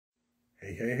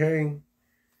Hey.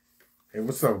 Hey,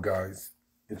 what's up, guys?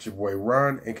 It's your boy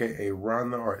Ron, aka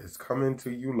Ron the Artist, coming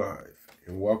to you live.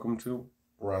 And welcome to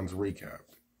Ron's Recap.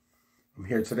 I'm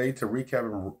here today to recap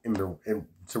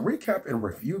and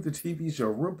review the TV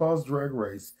show RuPaul's Drag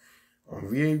Race on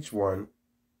VH1,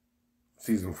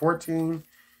 Season 14,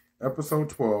 Episode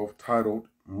 12, titled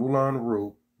Moulin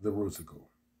Rouge, the Rusical.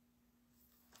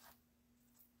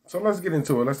 So let's get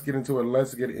into it,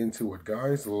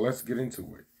 guys. Let's get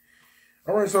into it.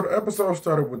 All right, so the episode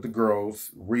started with the girls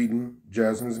reading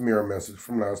Jasmine's mirror message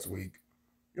from last week.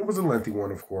 It was a lengthy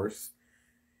one, of course.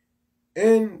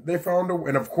 And they found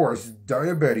and of course,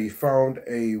 Diabetes found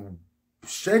a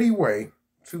shady way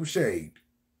to shade.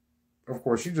 Of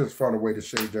course, she just found a way to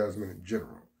shade Jasmine in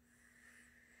general.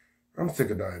 I'm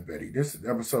sick of Diabetes. This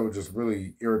episode just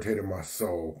really irritated my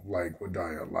soul, like, with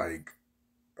Dia. Like,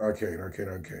 I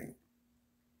can't.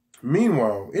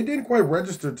 Meanwhile, it didn't quite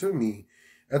register to me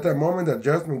at that moment that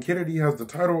Jasmine Kennedy has the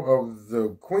title of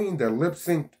the queen that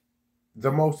lip-synced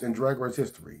the most in Drag Race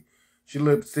history. She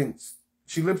lip-synced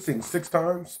 6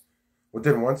 times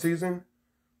within one season,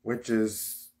 which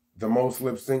is the most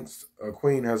lip-syncs a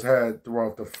queen has had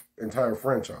throughout the entire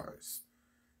franchise.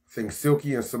 I think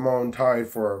Silky and Simone tied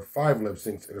for 5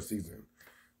 lip-syncs in a season,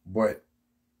 but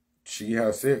she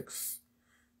has 6.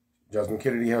 Jasmine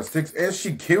Kennedy has 6, and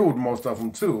she killed most of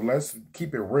them too. Let's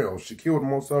keep it real. She killed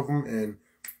most of them, and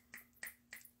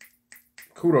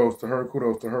kudos to her.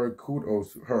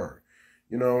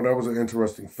 You know, that was an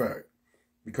interesting fact.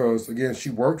 Because, again,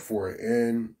 she worked for it.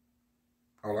 And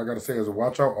all I got to say is,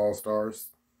 watch out, All-Stars.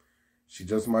 She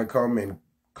just might come and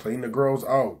clean the girls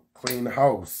out. Clean the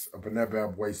house up in that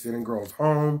bad boy. Sending girls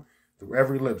home through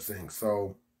every lip sync.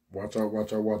 So, watch out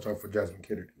for Jasmine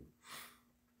Kennedy.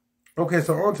 Okay,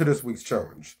 so on to this week's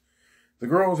challenge. The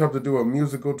girls have to do a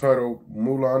musical titled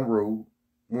Moulin Rouge.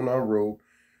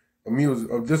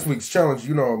 This week's challenge,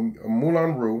 you know,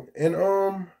 Moulin Rouge, and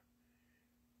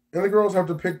the girls have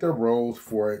to pick their roles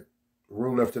for it.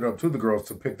 Ru left it up to the girls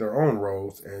to pick their own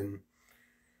roles, and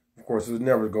of course, it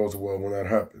never goes well when that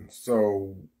happens.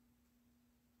 So,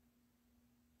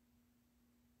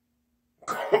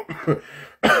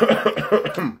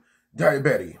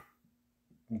 Diabetes,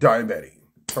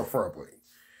 preferably.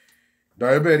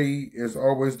 Diabetes is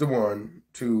always the one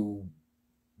to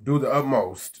do the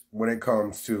utmost when it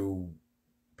comes to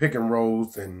picking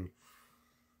roles and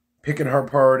picking her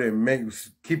part and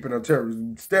stepping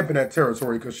that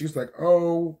territory, because she's like,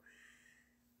 oh,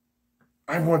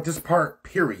 I want this part,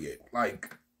 period.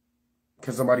 Like,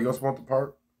 can somebody else want the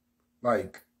part?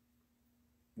 Like,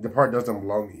 the part doesn't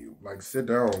belong to you. Like, sit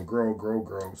down,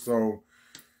 girl. So,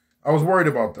 I was worried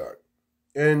about that.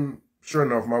 And sure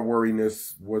enough, my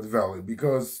worriness was valid,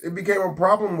 because it became a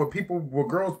problem with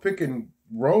girls picking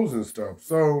roles and stuff.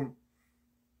 So,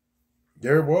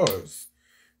 there it was.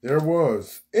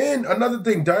 And another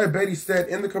thing Diabetes said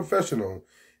in the confessional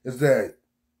is that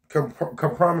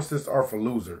compromises are for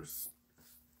losers.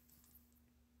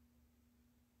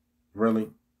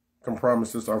 Really?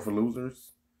 Compromises are for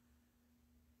losers?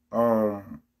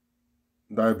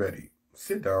 Diabetes,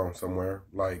 sit down somewhere.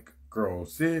 Like, girl,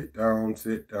 sit down,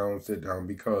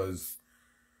 because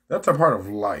that's a part of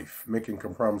life, making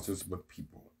compromises with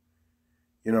people.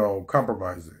 You know,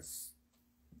 compromises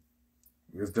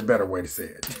is the better way to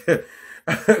say it.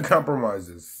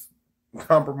 Compromises. That's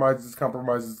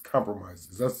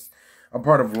a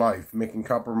part of life, making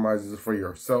compromises for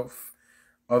yourself,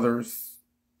 others,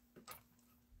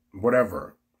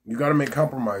 whatever. You got to make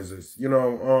compromises, you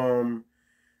know.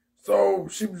 So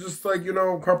she was just like, you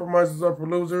know, compromises are for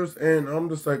losers. And I'm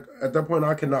just like, at that point,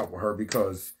 I cannot with her,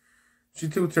 because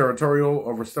she's too territorial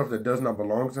over stuff that does not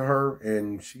belong to her.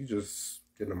 And she just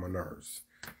getting on my nerves.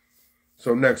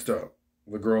 So next up,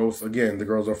 the girls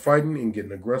are fighting and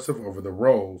getting aggressive over the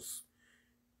roles.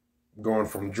 Going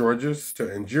from Georges to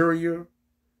Angeria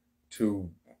to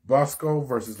Bosco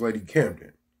versus Lady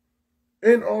Camden.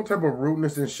 And all type of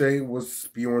rudeness and shade was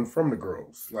spewing from the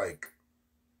girls. Like,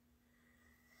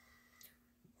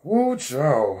 whoa,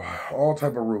 child. All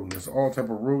type of rudeness, all type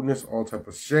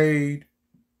of shade.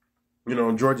 You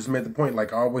know, Georges made the point,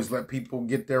 like, I always let people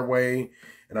get their way,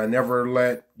 and I never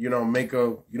let, make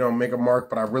a mark,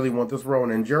 but I really want this role.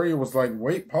 And Angeria was like,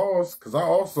 wait, pause, because I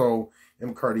also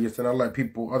am courteous, and I let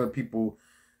other people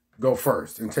go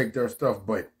first and take their stuff.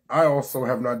 But I also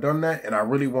have not done that, and I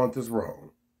really want this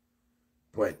role.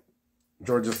 But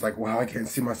Georges is like, well, I can't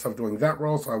see myself doing that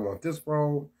role, so I want this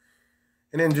role.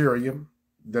 And Angeria,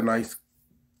 the nice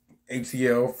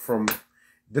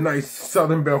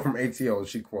Southern Belle from ATL,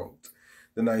 she quotes.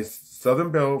 The nice Southern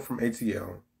Belle from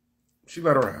ATL. She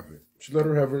let her have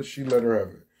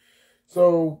it.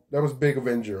 So that was big of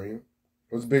Injuria.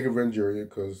 It was big of Injuria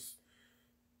because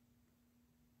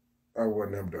I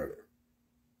wouldn't have done it.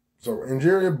 So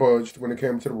Injuria budged when it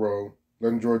came to the role,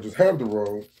 letting Georges have the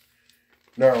role.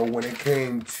 Now, when it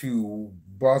came to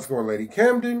Bosco and Lady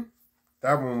Camden,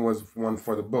 that one was one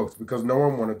for the books because no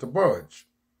one wanted to budge.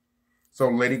 So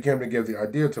Lady Camden gave the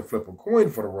idea to flip a coin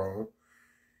for the role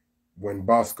when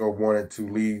Bosco wanted to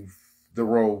leave the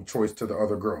role choice to the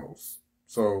other girls.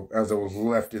 So as it was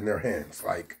left in their hands,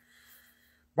 like,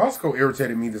 Bosco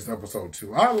irritated me this episode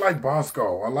too. I like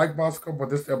Bosco, but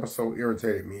this episode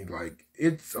irritated me. Like,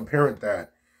 it's apparent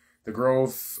that the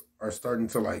girls are starting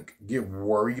to, like, get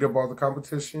worried about the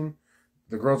competition.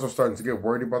 The girls are starting to get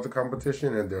worried about the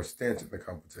competition and their stance in the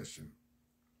competition.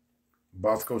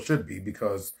 Bosco should be,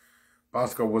 because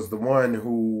Bosco was the one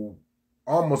who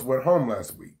almost went home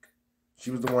last week.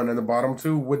 She was the one in the bottom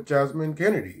two with Jasmine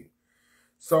Kennedy.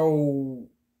 So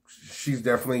she's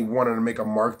definitely wanting to make a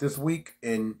mark this week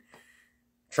and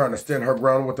trying to stand her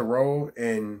ground with the role.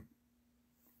 And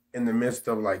in the midst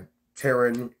of, like,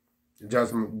 tearing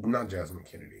not Jasmine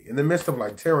Kennedy, in the midst of,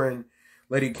 like, tearing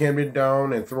Lady Camden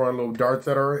down and throwing little darts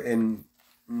at her, and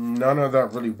none of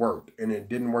that really worked, and it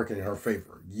didn't work in her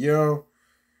favor. Yeah,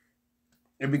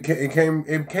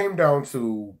 it came down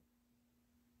to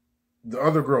the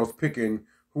other girls picking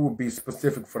who would be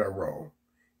specific for that role,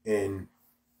 and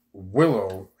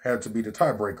Willow had to be the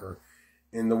tiebreaker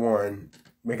and the one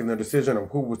making the decision of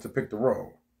who was to pick the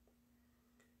role.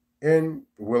 And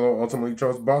Willow ultimately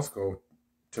chose Bosco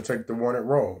to take the wanted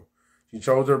role. She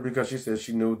chose her because she said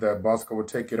she knew that Bosco would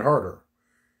take it harder.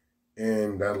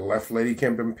 And that left Lady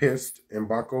Camden pissed, and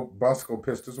Bosco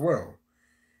pissed as well.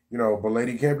 You know, but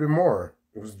Lady Camden more.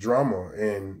 It was drama,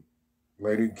 and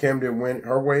Lady Camden went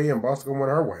her way and Bosco went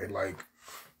her way. Like,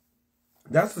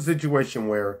 that's the situation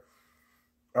where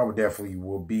I would definitely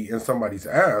will be in somebody's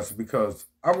ass, because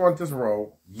I want this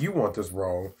role, you want this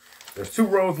role. There's 2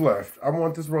 roles left. I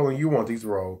want this role and you want these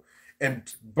roles.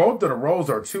 And both of the roles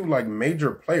are 2, like,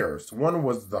 major players. One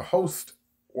was the host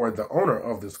or the owner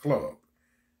of this club,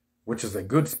 which is a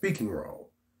good speaking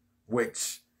role,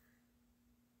 which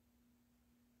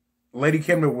Lady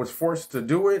Camden was forced to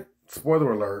do it,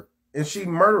 spoiler alert, and she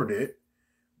murdered it.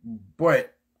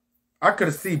 But I could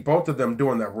have seen both of them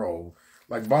doing that role.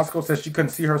 Like, Bosco said she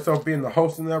couldn't see herself being the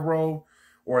host in that role,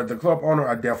 or the club owner,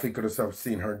 I definitely could have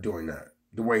seen her doing that.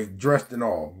 The way dressed and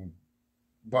all,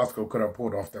 Bosco could have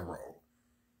pulled off that role.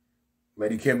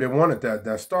 Lady Camden wanted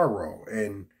that star role,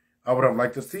 and I would have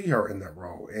liked to see her in that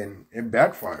role, and it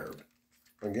backfired.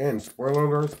 Again, spoiler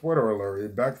alert,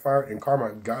 it backfired, and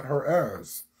karma got her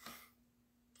ass.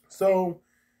 So,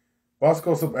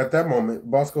 Bosco, at that moment,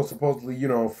 Bosco supposedly, you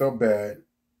know, felt bad,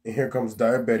 and here comes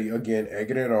Diabetes again,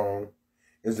 egging it on,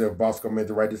 as if Bosco made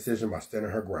the right decision by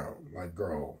standing her ground. Like,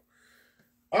 girl,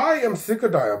 I am sick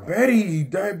of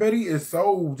Diabetes. Diabetes is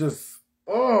so just,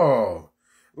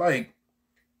 like,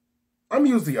 I'm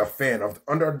usually a fan of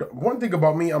the one thing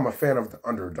about me, I'm a fan of the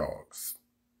underdogs.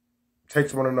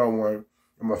 Takes one to know one.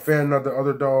 I'm a fan of the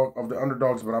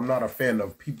underdogs, but I'm not a fan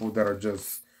of people that are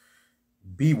just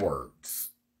B words,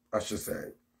 I should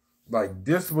say. Like,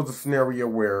 this was a scenario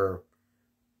where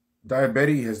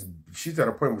Diabetes she's at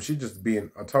a point where she's just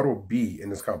being a total B in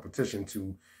this competition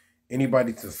to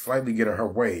anybody to slightly get in her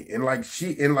way. And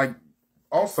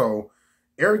also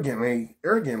arrogantly,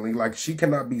 like, she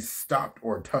cannot be stopped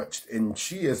or touched. And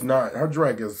she is not, her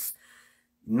drag is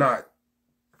not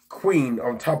queen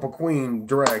on top of queen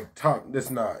drag top.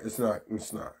 It's not.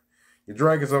 Your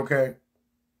drag is okay.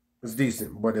 It's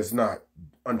decent, but it's not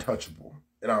untouchable.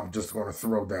 And I'm just going to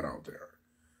throw that out there.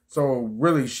 So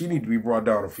really, she need to be brought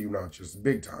down a few notches,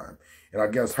 big time. And I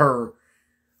guess her,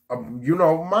 you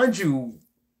know, mind you,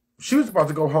 she was about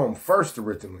to go home first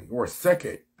originally, or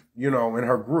second, you know, in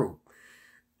her group.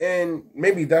 And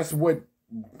maybe that's what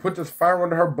put this fire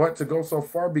under her butt to go so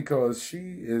far, because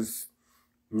she is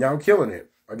now killing it.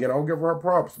 Again, I'll give her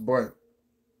props, but,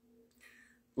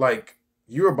 like,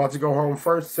 you're about to go home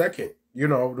first, second, you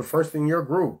know, the first in your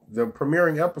group, the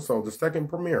premiering episode, the second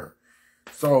premiere.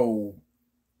 So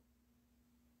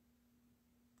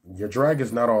your drag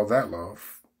is not all that,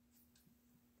 love.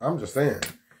 I'm just saying.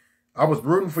 I was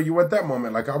rooting for you at that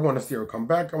moment. Like, I want to see her come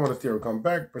back.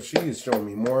 But she is showing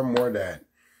me more and more that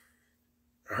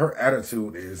her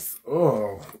attitude is,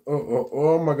 oh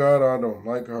my God, I don't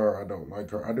like her.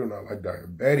 I do not like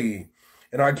Diabetes.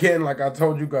 And again, like I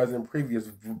told you guys in previous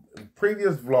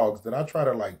vlogs, that I try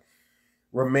to, like,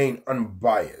 remain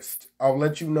unbiased. I'll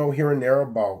let you know here and there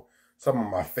about some of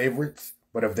my favorites.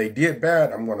 But if they did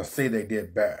bad, I'm going to say they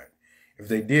did bad. If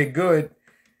they did good,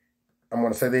 I'm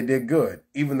going to say they did good.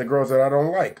 Even the girls that I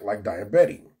don't like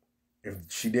Diabetes. If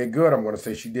she did good, I'm going to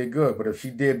say she did good. But if she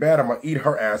did bad, I'm going to eat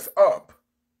her ass up.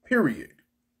 Period.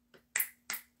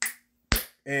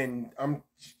 And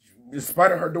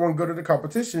despite of her doing good at the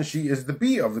competition, she is the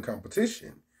B of the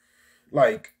competition.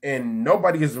 Like, and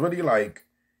nobody is really, like,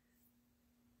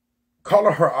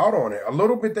 calling her out on it. A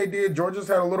little bit they did. Georgia's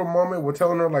had a little moment with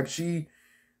telling her, like, she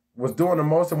was doing the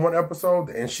most in one episode,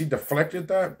 and she deflected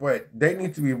that. But they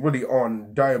need to be really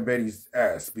on Diabetes'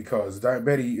 ass, because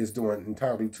Diabetes is doing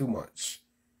entirely too much.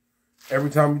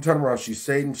 Every time you turn around, she's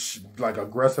shading, like,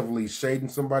 aggressively shading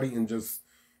somebody and just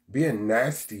being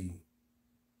nasty.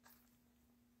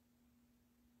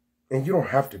 And you don't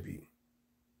have to be.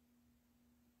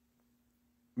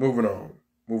 Moving on.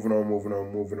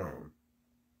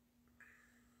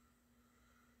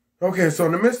 Okay, so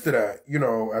in the midst of that, you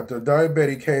know, after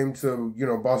Diabetes came to, you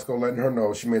know, Bosco letting her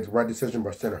know she made the right decision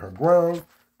by standing her ground.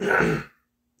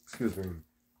 Excuse me.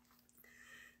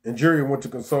 And Jerry went to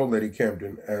console Lady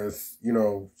Camden, as, you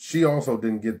know, she also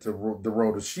didn't get the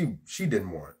role that she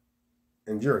didn't want.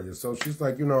 And Jerry. So she's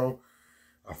like, you know,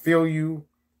 I feel you.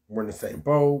 We're in the same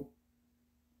boat.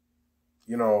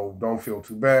 You know, don't feel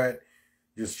too bad.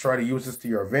 Just try to use this to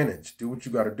your advantage. Do what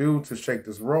you got to do to shake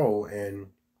this role. And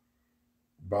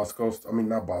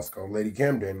Lady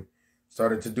Camden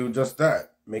started to do just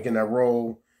that, making that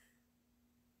role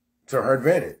to her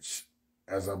advantage.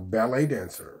 As a ballet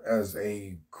dancer, as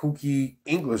a kooky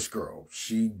English girl,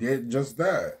 she did just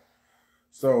that.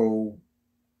 So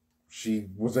she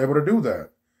was able to do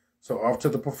that. So off to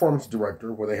the performance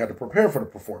director, where they had to prepare for the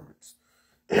performance.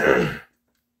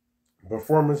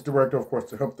 Performance director, of course,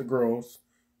 to help the girls,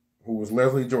 who was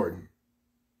Leslie Jordan.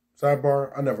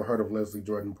 Sidebar, I never heard of Leslie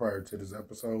Jordan prior to this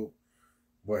episode,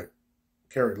 but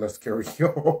let's carry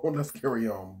on. Let's carry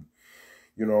on.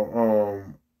 You know,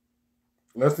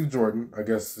 Leslie Jordan, I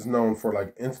guess, is known for,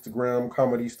 like, Instagram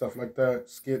comedy, stuff like that,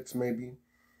 skits maybe,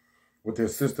 with the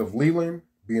assist of Leland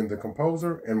being the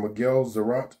composer and Miguel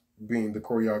Zarat being the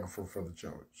choreographer for the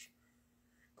challenge.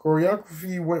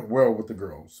 Choreography went well with the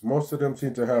girls. Most of them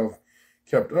seemed to have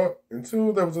kept up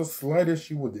until there was a slight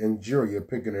issue with Angeria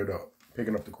picking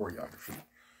up the choreography.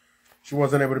 She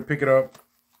wasn't able to pick it up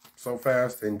so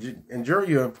fast, and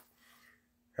Angeria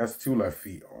has 2 left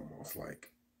feet almost, like.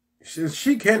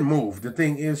 She can move. The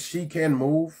thing is, she can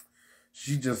move.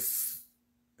 She just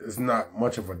is not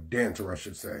much of a dancer, I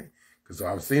should say. Because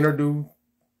I've seen her do,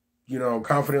 you know,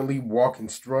 confidently walk and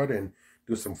strut and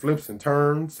do some flips and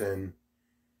turns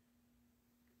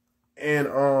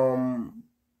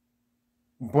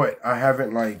but I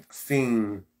haven't, like,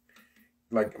 seen,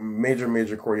 like, major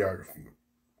choreography.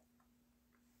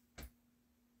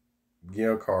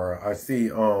 Yeah, Cara. I see,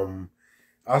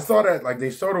 I saw that, like, they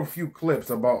showed a few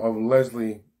clips about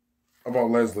Leslie.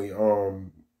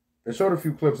 They showed a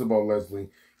few clips about Leslie.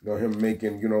 You know, him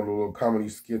making, you know, the little comedy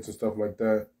skits and stuff like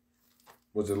that.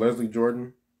 Was it Leslie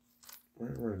Jordan?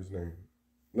 Where is his name?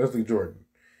 Leslie Jordan.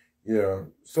 Yeah.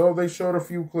 So they showed a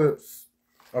few clips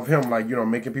of him, like, you know,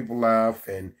 making people laugh.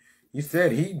 And he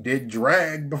said he did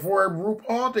drag before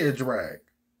RuPaul did drag.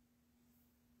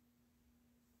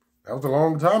 That was a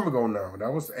long time ago now.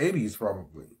 That was 80s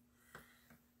probably.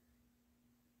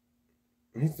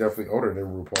 He's definitely older than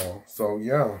RuPaul. So,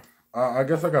 yeah. I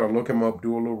guess I got to look him up,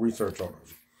 do a little research on him.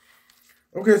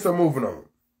 Okay, so moving on.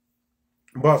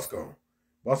 Bosco.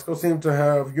 Bosco seemed to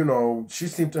have, you know, she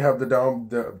seemed to have the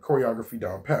choreography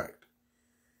down packed.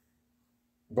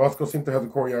 Bosco seemed to have the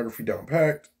choreography down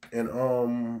packed.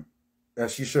 And,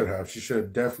 as she should have. She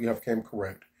should definitely have came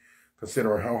correct.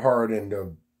 Considering how hard and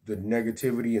the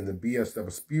negativity and the BS that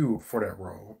was spewed for that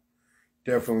role.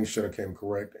 Definitely should have came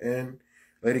correct. And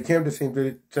Lady Camden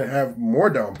seemed to have more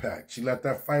down packed. She let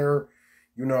that fire,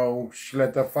 you know,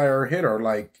 hit her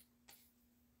like,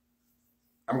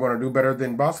 I'm going to do better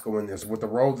than Bosco in this with the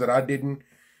role that I didn't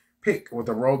pick, with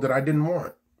the role that I didn't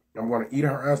want. I'm going to eat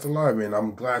her ass alive, and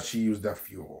I'm glad she used that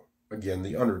fuel. Again,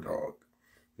 the underdog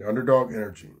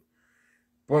energy.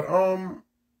 But,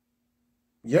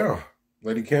 yeah,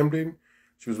 Lady Camden,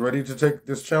 she was ready to take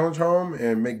this challenge home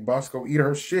and make Bosco eat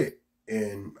her shit.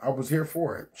 And I was here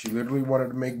for it. She literally wanted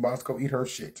to make Bosco eat her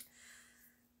shit.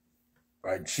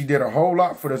 Like, she did a whole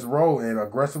lot for this role and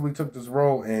aggressively took this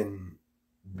role, and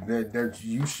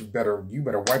you better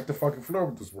wipe the fucking floor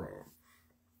with this role.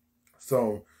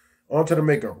 So, on to the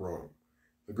makeup room.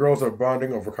 The girls are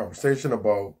bonding over conversation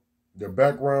about their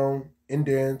background in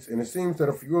dance, and it seems that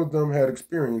a few of them had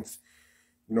experience,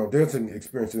 you know, dancing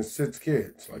experience in 6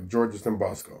 kids, like Georges and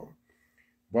Bosco.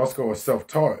 Bosco is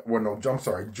self-taught. Well, no, I'm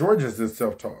sorry. Georges is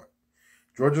self-taught.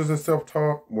 Georges is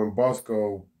self-taught when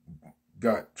Bosco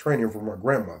got training from her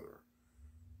grandmother.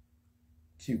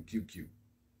 Cute.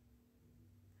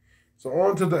 So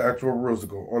on to the actual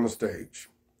Rusical on the stage.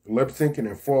 Lip syncing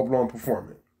and full-blown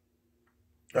performing.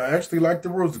 I actually like the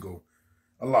Rusical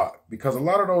a lot because a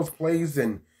lot of those plays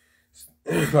and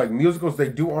like musicals they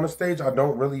do on the stage, I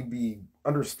don't really be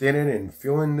understanding and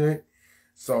feeling it.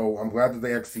 So I'm glad that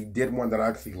they actually did one that I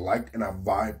actually liked and I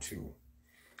vibed to.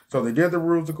 So they did the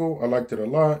Rusical. I liked it a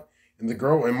lot. And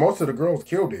most of the girls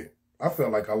killed it. I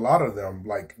felt like a lot of them,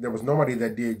 like there was nobody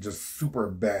that did just super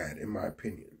bad in my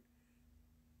opinion.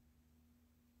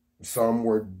 Some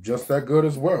were just that good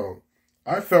as well.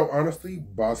 I felt honestly,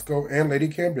 Bosco and Lady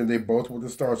Camden, they both were the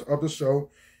stars of the show,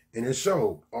 and it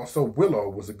showed. Also, Willow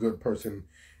was a good person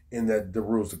in the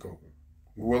Rusical.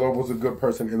 Willow was a good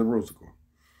person in the Rusical.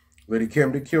 Lady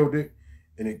Camden killed it,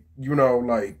 and it,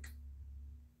 like,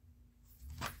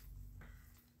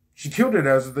 she killed it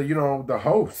as the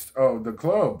host of the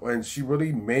club, and she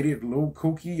really made it a little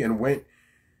kooky and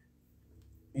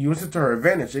used it to her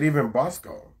advantage. And even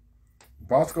Bosco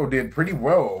did pretty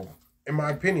well. In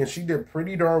my opinion, she did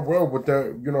pretty darn well with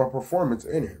the, performance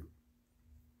in it.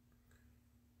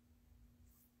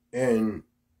 And,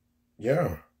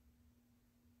 yeah.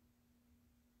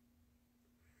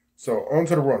 So, on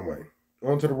to the runway.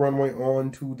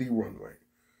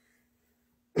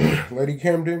 Lady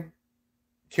Camden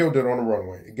killed it on the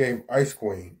runway. It gave Ice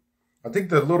Queen. I think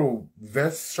the little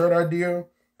vest shirt idea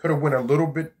could have went a little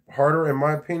bit harder, in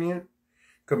my opinion.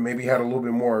 Could maybe had a little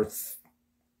bit more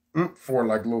for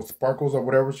like little sparkles or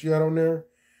whatever she had on there,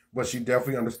 but she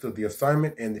definitely understood the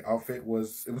assignment, and the outfit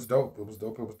was dope.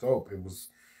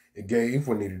 It gave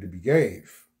what needed to be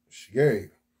gave. She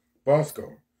gave.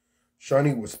 Bosco,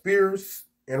 shiny with spears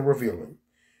and revealing,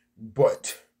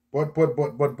 but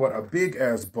a big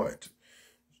ass but.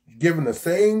 Given the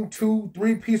same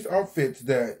 2-3 piece outfits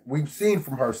that we've seen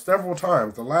from her several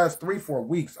times the last 3-4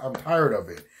 weeks, I'm tired of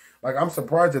it. Like, I'm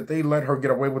surprised that they let her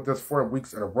get away with this 4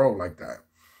 weeks in a row like that.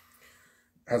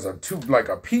 Has a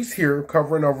piece here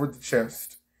covering over the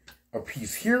chest, a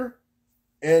piece here,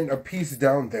 and a piece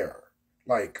down there.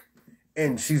 Like,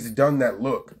 and she's done that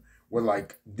look with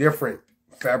like different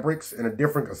fabrics and a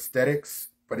different aesthetics,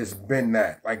 but it's been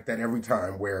like that every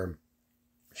time where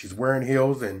she's wearing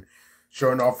heels and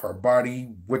showing off her body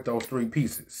with those 3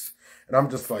 pieces. And I'm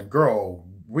just like, girl,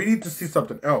 we need to see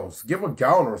something else. Give a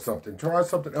gown or something. Try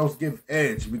something else. Give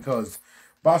edge, because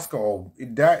Bosco,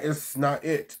 that is not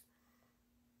it.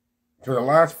 For the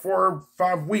last 4 or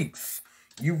 5 weeks,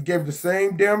 you've gave the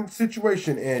same damn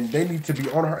situation, and they need to be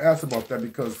on her ass about that,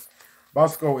 because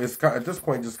Bosco is, at this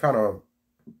point, just kind of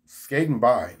skating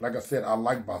by. Like I said, I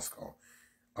like Bosco.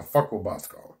 I fuck with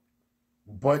Bosco.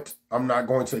 But I'm not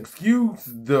going to excuse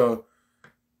the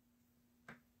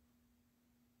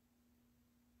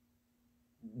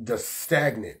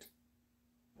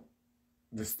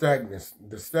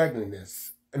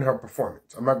stagnantness in her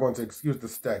performance. I'm not going to excuse the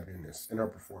stagnantness in her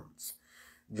performance.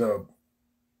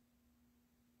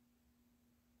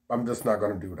 I'm just not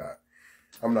going to do that.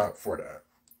 I'm not for that.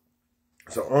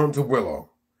 So on to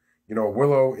Willow.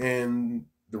 Willow in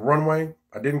the runway,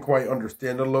 I didn't quite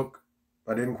understand the look.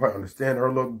 I didn't quite understand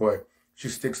her look, but she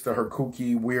sticks to her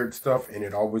kooky, weird stuff, and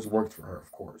it always worked for her, of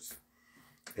course.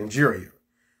 Angeria,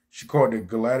 she called it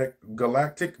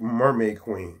Galactic Mermaid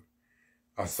Queen.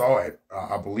 I saw it.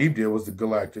 I believed it was the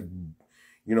Galactic,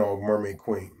 Mermaid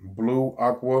Queen. Blue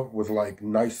aqua with like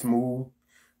nice smooth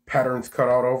patterns cut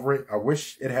out over it. I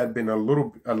wish it had been a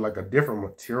little like a different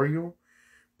material,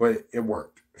 but it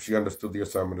worked. She understood the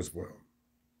assignment as well.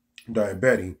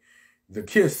 Diabetes, the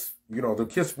Kiss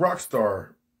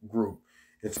Rockstar group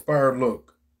inspired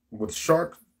look with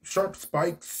sharp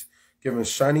spikes, giving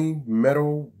shiny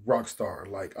metal Rockstar.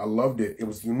 Like, I loved it. It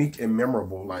was unique and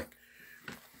memorable. Like,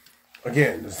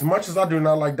 again, as much as I do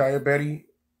not like Diabetes,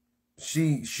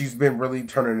 she's been really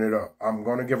turning it up. I'm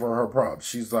gonna give her props.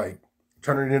 She's like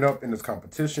turning it up in this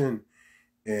competition,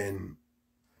 and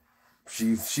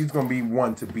she's gonna be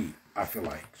one to beat. I feel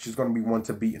like she's gonna be one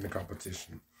to beat in the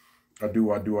competition. I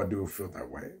do feel that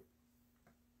way.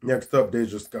 Next up,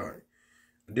 Deja Sky.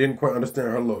 I didn't quite understand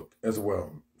her look as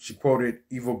well. She quoted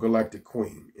Evil Galactic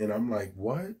Queen, and I'm like,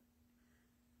 what?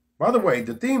 By the way,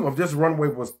 the theme of this runway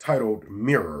was titled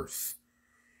Mirrors.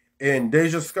 In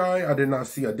Deja Sky, I did not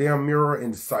see a damn mirror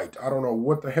in sight. I don't know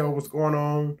what the hell was going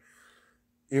on.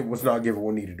 It was not given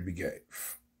what needed to be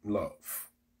gave. Love.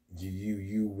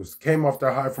 You came off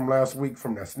that high from last week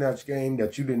from that Snatch game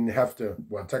that you didn't have to,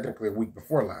 well, technically a week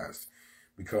before last,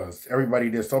 because everybody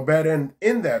did so bad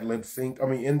in that lip sync,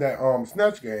 in that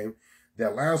Snatch game,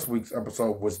 that last week's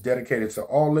episode was dedicated to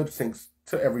all lip syncs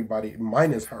to everybody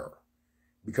minus her,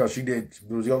 because she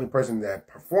was the only person that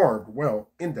performed well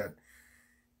in that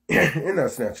in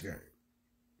that Snatch game.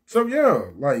 So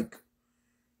yeah, like,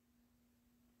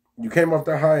 You came off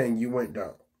that high and you went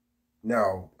down.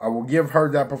 Now, I will give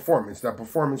her that performance. That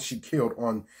performance she killed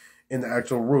in the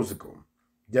actual Rusical.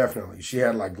 Definitely. She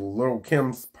had like Little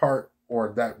Kim's part,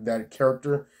 or that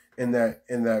character in that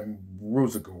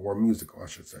Rusical, or musical, I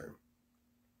should say.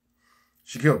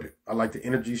 She killed it. I like the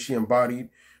energy she embodied,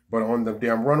 but on the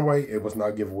damn runway, it was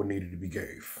not given what needed to be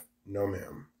gave. No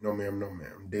ma'am. No ma'am, no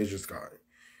ma'am. Deja Sky.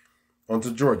 On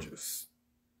to Georges.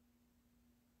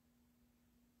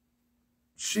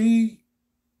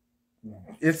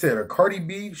 It said a Cardi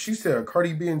B, she said a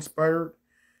Cardi B inspired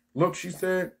look, she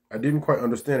said. I didn't quite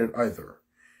understand it either.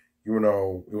 You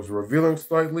know, it was revealing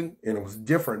slightly, and it was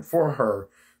different for her.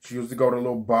 She used to go to a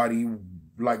little body,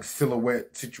 like,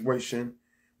 silhouette situation.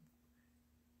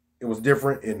 It was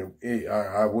different, and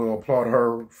I will applaud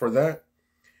her for that.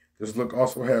 This look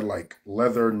also had, like,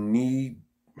 leather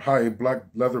knee-high black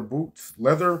leather boots.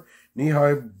 Leather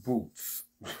knee-high boots.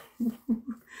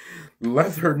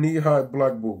 Leather knee-high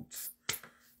black boots.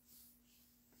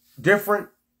 Different,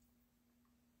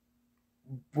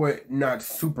 but not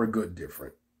super good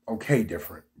different. Okay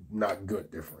different, not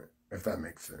good different, if that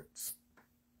makes sense.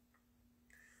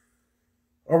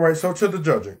 All right, so to the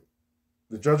judging.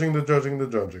 The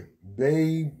judging.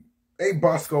 They ate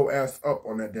Bosco ass up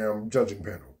on that damn judging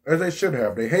panel, as they should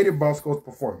have. They hated Bosco's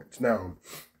performance. Now,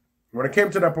 when it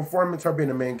came to that performance, her being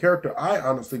the main character, I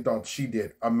honestly thought she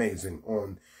did amazing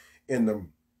in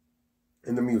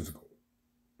the musical,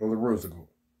 on the Rusical.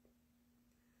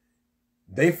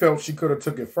 They felt she could have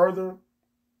took it further,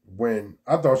 when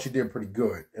I thought she did pretty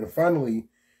good. And finally,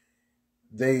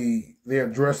 they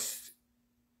addressed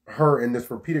her in this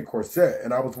repeated corset,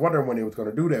 and I was wondering when they was going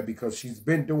to do that, because she's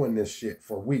been doing this shit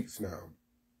for weeks now.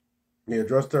 They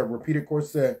addressed her repeated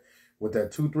corset with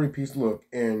that 2-3-piece look,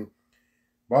 and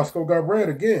Bosco got red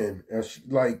again, and she's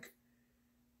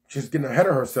getting ahead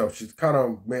of herself. She's kind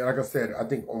of, like I said, I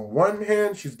think on one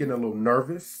hand, she's getting a little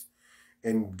nervous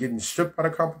and getting shook by the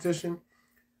competition.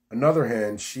 Another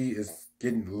hand, she is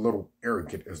getting a little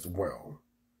arrogant as well.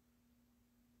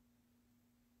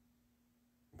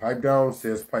 Pipe down,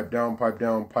 sis. Pipe down, pipe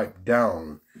down, pipe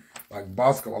down. Like,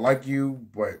 Bosco, I like you,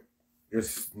 but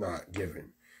it's not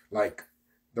given. Like,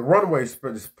 the runway,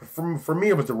 for me,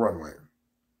 it was the runway.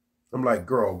 I'm like,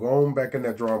 girl, go on back in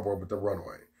that drawing board with the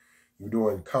runway. You're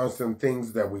doing constant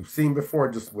things that we've seen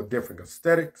before, just with different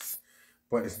aesthetics,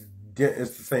 but it's the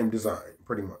same design,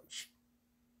 pretty much.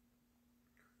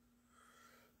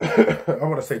 I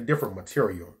want to say different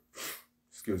material.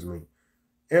 Excuse me.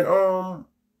 And,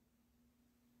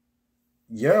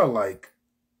 yeah, like,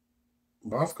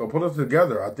 Bosco put us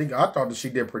together. I thought that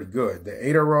she did pretty good. They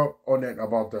ate her up on that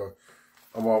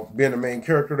about being the main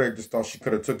character. They just thought she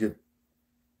could have took it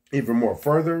even more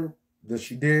further than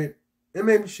she did. And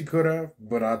maybe she could have,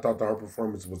 but I thought that her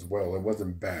performance was well. It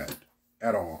wasn't bad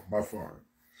at all, by far.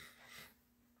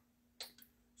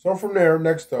 So from there,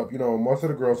 next up, most of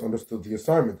the girls understood the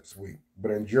assignment this week, but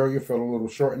Angeria fell a little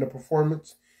short in the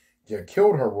performance, yet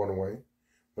killed her runway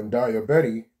when Deja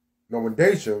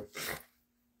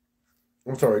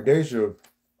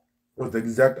was the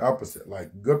exact opposite.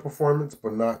 Like, good performance,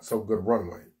 but not so good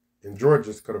runway. And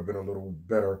Georges could have been a little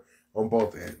better on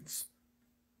both ends,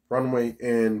 runway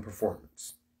and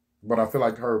performance. But I feel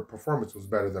like her performance was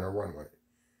better than her runway.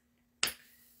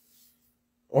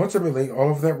 Ultimately,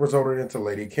 all of that resulted into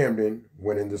Lady Camden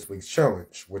winning this week's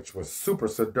challenge, which was super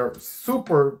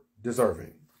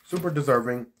deserving. Super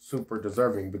deserving,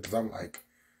 because I'm like,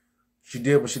 she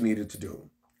did what she needed to do.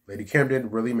 Lady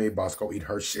Camden really made Bosco eat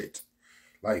her shit.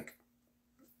 Like,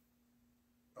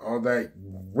 all that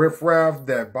riffraff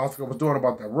that Bosco was doing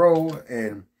about that role,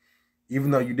 and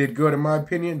even though you did good, in my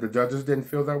opinion, the judges didn't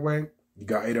feel that way. You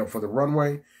got ate up for the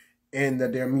runway and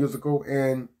that damn musical,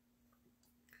 and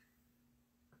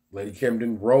Lady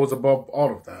Camden rose above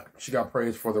all of that. She got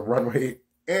praised for the runway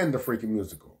and the freaking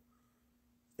musical.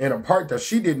 And a part that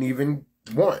she didn't even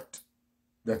want,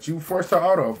 that you forced her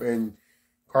out of, and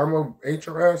Karma ate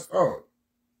her ass up.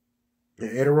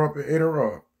 It ate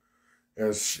her up.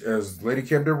 As Lady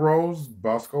Camden rose,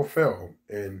 Bosco fell.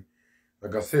 And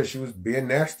like I said, she was being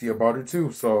nasty about it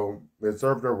too, so it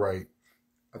served her right.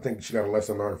 I think she got a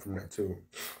lesson learned from that too.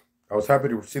 I was happy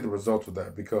to see the results of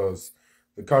that, because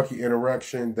the cocky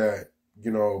interaction that,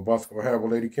 Bosco had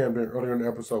with Lady Camden earlier in the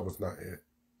episode was not it.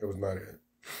 It was not it.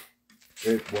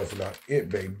 It was not it,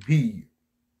 baby.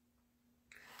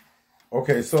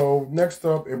 Okay, so next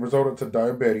up, it resulted to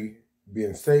Diabetes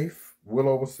being safe,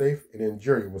 Willow was safe, and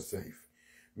Angeria was safe,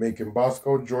 making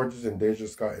Bosco, Georges, and Deja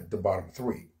Sky at the bottom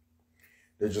 3.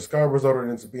 Deja Sky resulted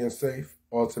into being safe,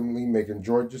 ultimately making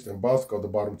Georges and Bosco the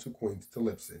bottom 2 queens to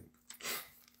lip sync.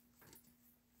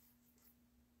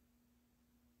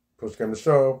 Push came to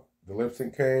shove. The lip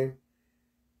sync came.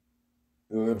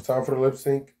 It was time for the lip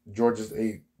sync. Georges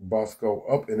ate Bosco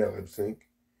up in that lip sync.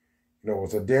 You know, it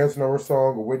was a dance number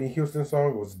song, a Whitney Houston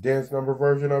song. It was a dance number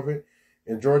version of it.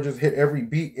 And Georges hit every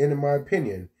beat, in my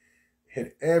opinion.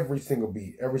 Hit every single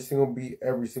beat,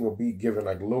 giving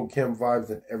like Lil' Kim vibes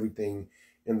and everything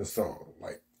in the song.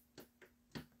 Like,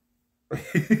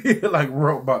 like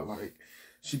robot, like,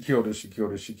 she killed it.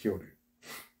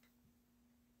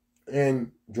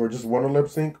 And Georges won a lip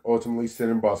sync, ultimately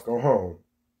sending Bosco home.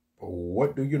 But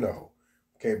what do you know?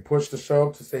 Came push to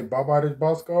shove to say bye-bye to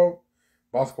Bosco.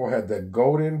 Bosco had that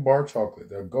golden bar chocolate,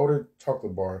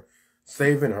 bar,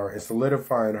 saving her and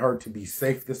solidifying her to be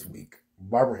safe this week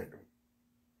by random.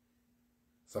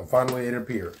 So finally it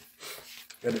appeared.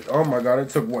 And oh my God, it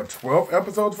took, what, 12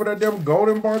 episodes for that damn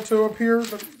golden bar to appear?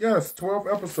 Yes, 12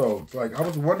 episodes. Like, I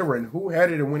was wondering who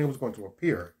had it and when it was going to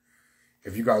appear.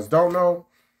 If you guys don't know,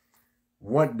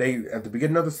 at the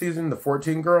beginning of the season, the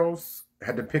 14 girls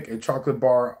had to pick a chocolate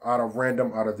bar out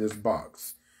of this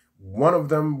box. One of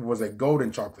them was a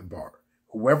golden chocolate bar.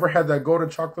 Whoever had that golden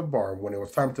chocolate bar, when it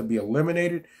was time to be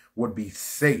eliminated, would be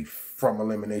safe from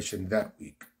elimination that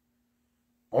week.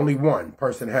 Only one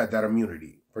person had that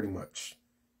immunity, pretty much.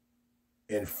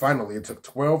 And finally, it took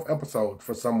 12 episodes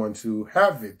for someone to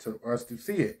have it, to us to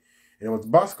see it. And it was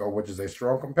Bosco, which is a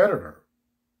strong competitor.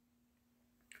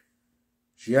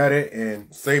 She had it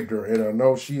and saved her. And I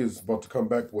know she is about to come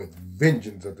back with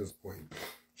vengeance at this point.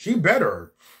 She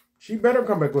better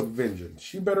come back with vengeance.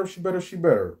 She better.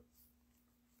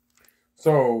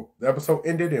 So the episode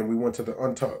ended and we went to the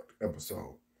Untucked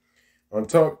episode.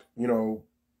 Untucked, you know.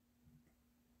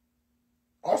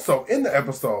 Also in the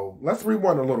episode, let's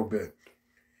rewind a little bit.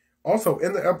 Also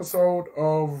in the episode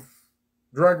of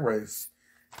Drag Race,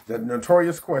 the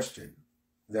notorious question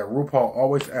that RuPaul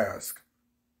always asks.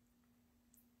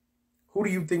 Who do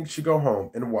you think should go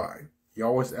home and why? He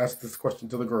always asks this question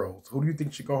to the girls. Who do you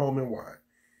think should go home and why?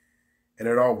 And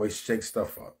it always shakes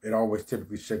stuff up. It always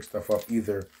typically shakes stuff up.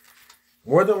 Either,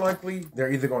 more than likely,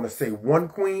 they're either going to say one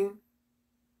queen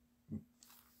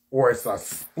or it's a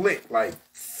split, like,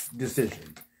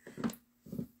 decision.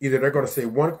 Either they're going to say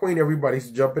one queen, everybody's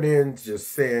jumping in, just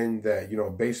saying that, you know,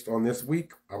 based on this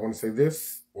week, I want to say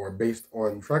this, or based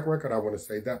on track record, I want to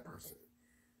say that person.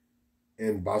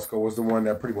 And Bosco was the one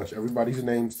that pretty much everybody's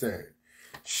name said.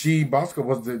 Bosco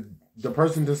was the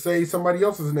person to say somebody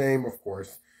else's name, of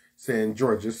course, saying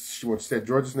Georges. She said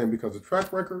Georges' name because of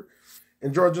track record.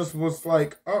 And Georges was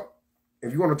like, oh,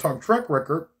 if you want to talk track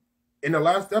record, in the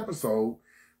last episode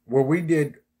where we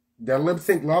did that lip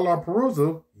sync La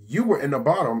Perusa, you were in the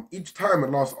bottom each time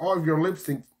and lost all of your lip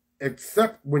syncs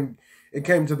except when it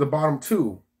came to the bottom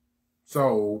two.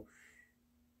 So,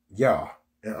 yeah.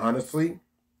 And honestly,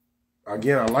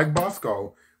 again, I like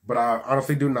Bosco, but I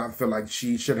honestly do not feel like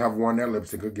she should have won that lip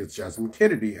sync against Jasmine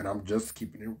Kennedy, and I'm just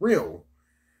keeping it real.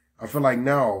 I feel like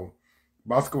now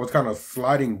Bosco was kind of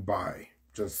sliding by,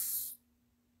 just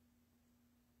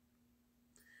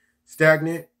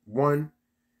stagnant, 1.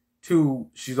 2,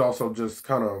 she's also just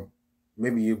kind of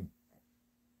maybe a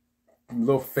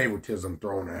little favoritism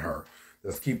thrown at her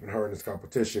that's keeping her in this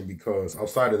competition, because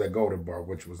outside of that golden bar,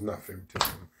 which was not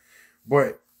favoritism.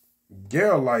 But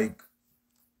yeah, like,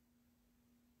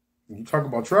 you talk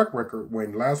about track record,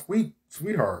 when last week,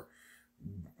 sweetheart,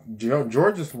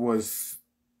 Georges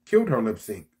killed her lip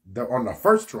sync on the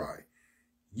first try.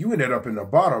 You ended up in the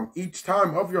bottom each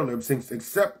time of your lip syncs,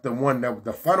 except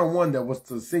the final one that was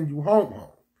to send you home.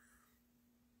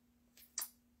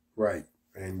 Right.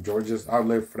 And Georges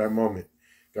outlived for that moment.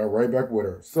 Got right back with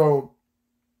her. So,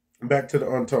 back to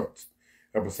the Untucked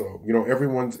episode. You know,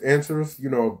 everyone's answers, you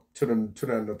know, to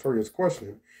that notorious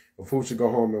question of who should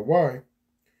go home and why.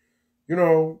 You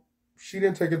know, she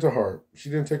didn't take it to heart. She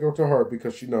didn't take it to heart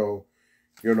because she know,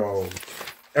 you know,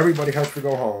 everybody has to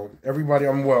go home.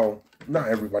 Not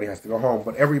everybody has to go home,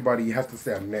 but everybody has to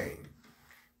say a name.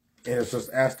 And it's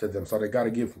just asked to them, so they got to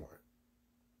give one.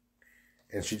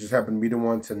 And she just happened to be the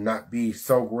one to not be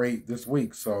so great this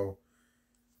week. So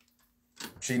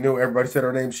she knew everybody said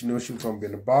her name. She knew she was going to be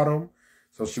in the bottom.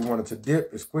 So she wanted to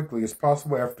dip as quickly as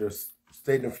possible after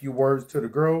stating a few words to the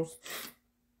girls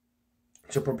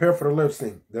to prepare for the lip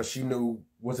sync that she knew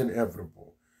was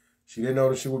inevitable. She didn't know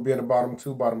that she would be in the bottom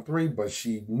 2, bottom 3, but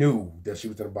she knew that she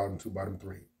was in the bottom 2, bottom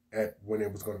 3 when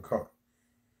it was going to come.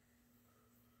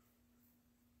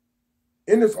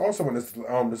 In this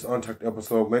Untucked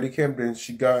episode, Lady Camden,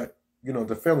 she got, you know,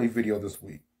 the family video this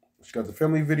week.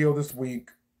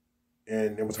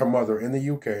 And it was her mother in the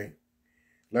UK.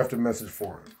 Left a message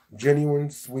for her. Genuine,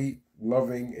 sweet,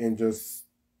 loving, and just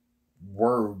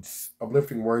words,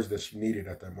 uplifting words that she needed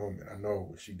at that moment. I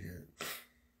know she did.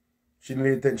 She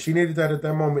needed that. She needed that at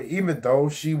that moment, even though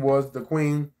she was the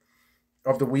queen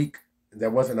of the week.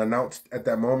 That wasn't announced at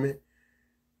that moment,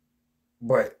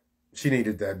 but she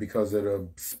needed that because of the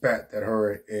spat that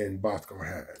her and Bosco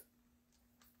had.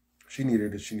 She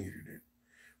needed it. She needed it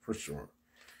for sure.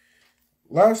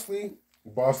 Lastly,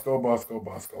 Bosco.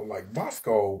 Like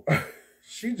Bosco,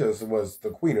 she just was the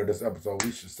queen of this episode,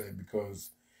 we should say, because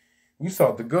we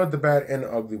saw the good, the bad, and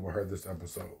the ugly with her this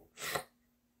episode.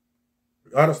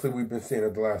 Honestly, we've been seeing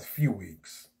it the last few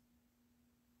weeks.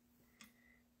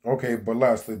 Okay, but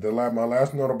lastly, my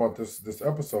last note about this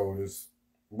episode is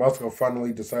Bosco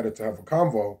finally decided to have a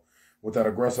convo with that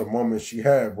aggressive moment she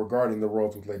had regarding the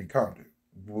roles with Lady Campton.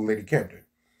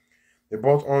 They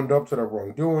both owned up to their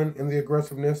wrongdoing and the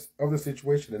aggressiveness of the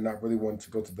situation and not really wanting to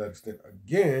go to that extent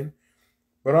again.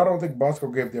 But I don't think Bosco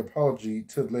gave the apology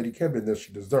to Lady Campton that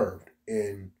she deserved.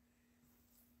 And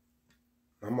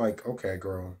I'm like, okay,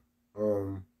 girl,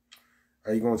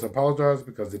 are you going to apologize?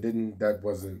 Because that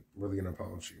wasn't really an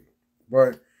apology.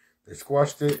 But they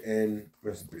squashed it and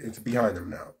it's behind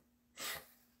them now.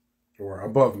 Or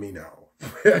above me now.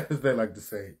 As they like to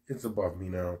say. It's above me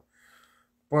now.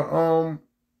 But,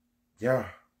 yeah.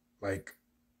 Like,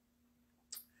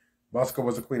 Bosco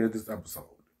was the queen of this episode.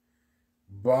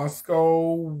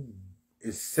 Bosco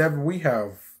is we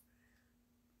have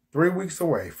 3 weeks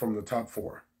away from the top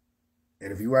 4.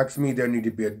 And if you ask me, there need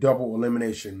to be a double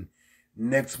elimination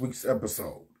next week's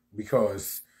episode.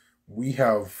 Because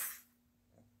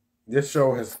this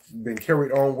show has been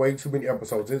carried on way too many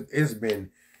episodes. It's been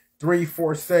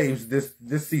 3-4 saves this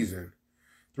season.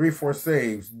 3-4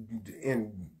 saves,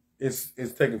 and it's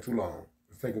taking too long.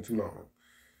 It's taking too long.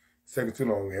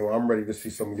 And I'm ready to see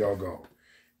some of y'all go.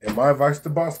 And my advice to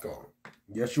Bosco,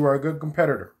 yes, you are a good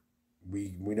competitor.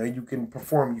 We know you can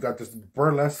perform. You got this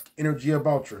burlesque energy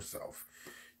about yourself.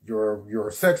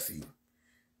 You're sexy,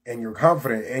 and you're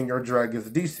confident, and your drag is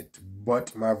decent.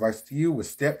 But my advice to you is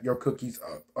step your cookies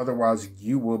up. Otherwise,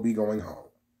 you will be going home.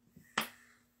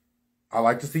 I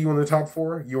like to see you in the top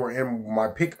 4. You are in my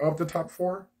pick of the top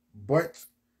 4, but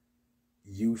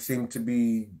you seem to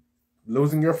be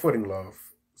losing your footing,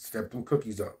 love. Step them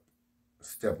cookies up.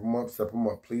 Step them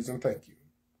up, please and thank you.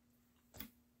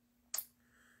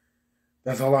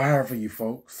 That's all I have for you,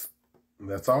 folks.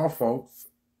 That's all, folks.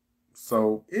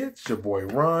 So it's your boy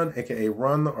Ron, aka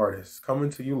Ron the Artist, coming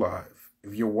to you live.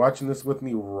 If you're watching this with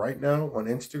me right now on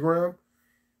Instagram,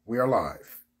 we are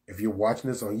live. If you're watching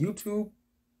this on YouTube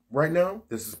right now,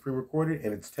 this is pre-recorded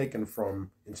and it's taken from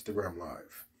Instagram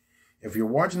Live. If you're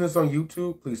watching this on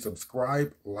YouTube, please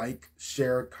subscribe, like,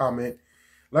 share, comment.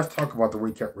 Let's talk about the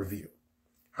recap review.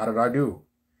 How did I do?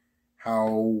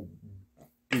 How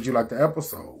did you like the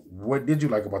episode? What did you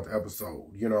like about the episode?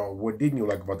 What didn't you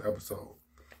like about the episode?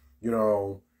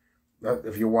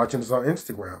 If you're watching this on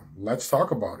Instagram, let's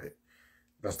talk about it.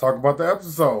 Let's talk about the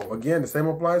episode. Again, the same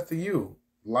applies to you.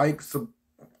 Like,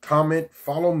 comment,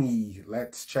 follow me.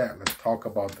 Let's chat. Let's talk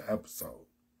about the episode.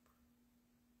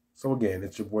 So again,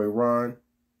 it's your boy Ron.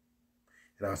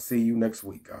 And I'll see you next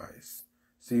week, guys.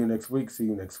 See you next week. See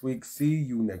you next week. See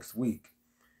you next week.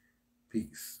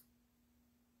 Peace.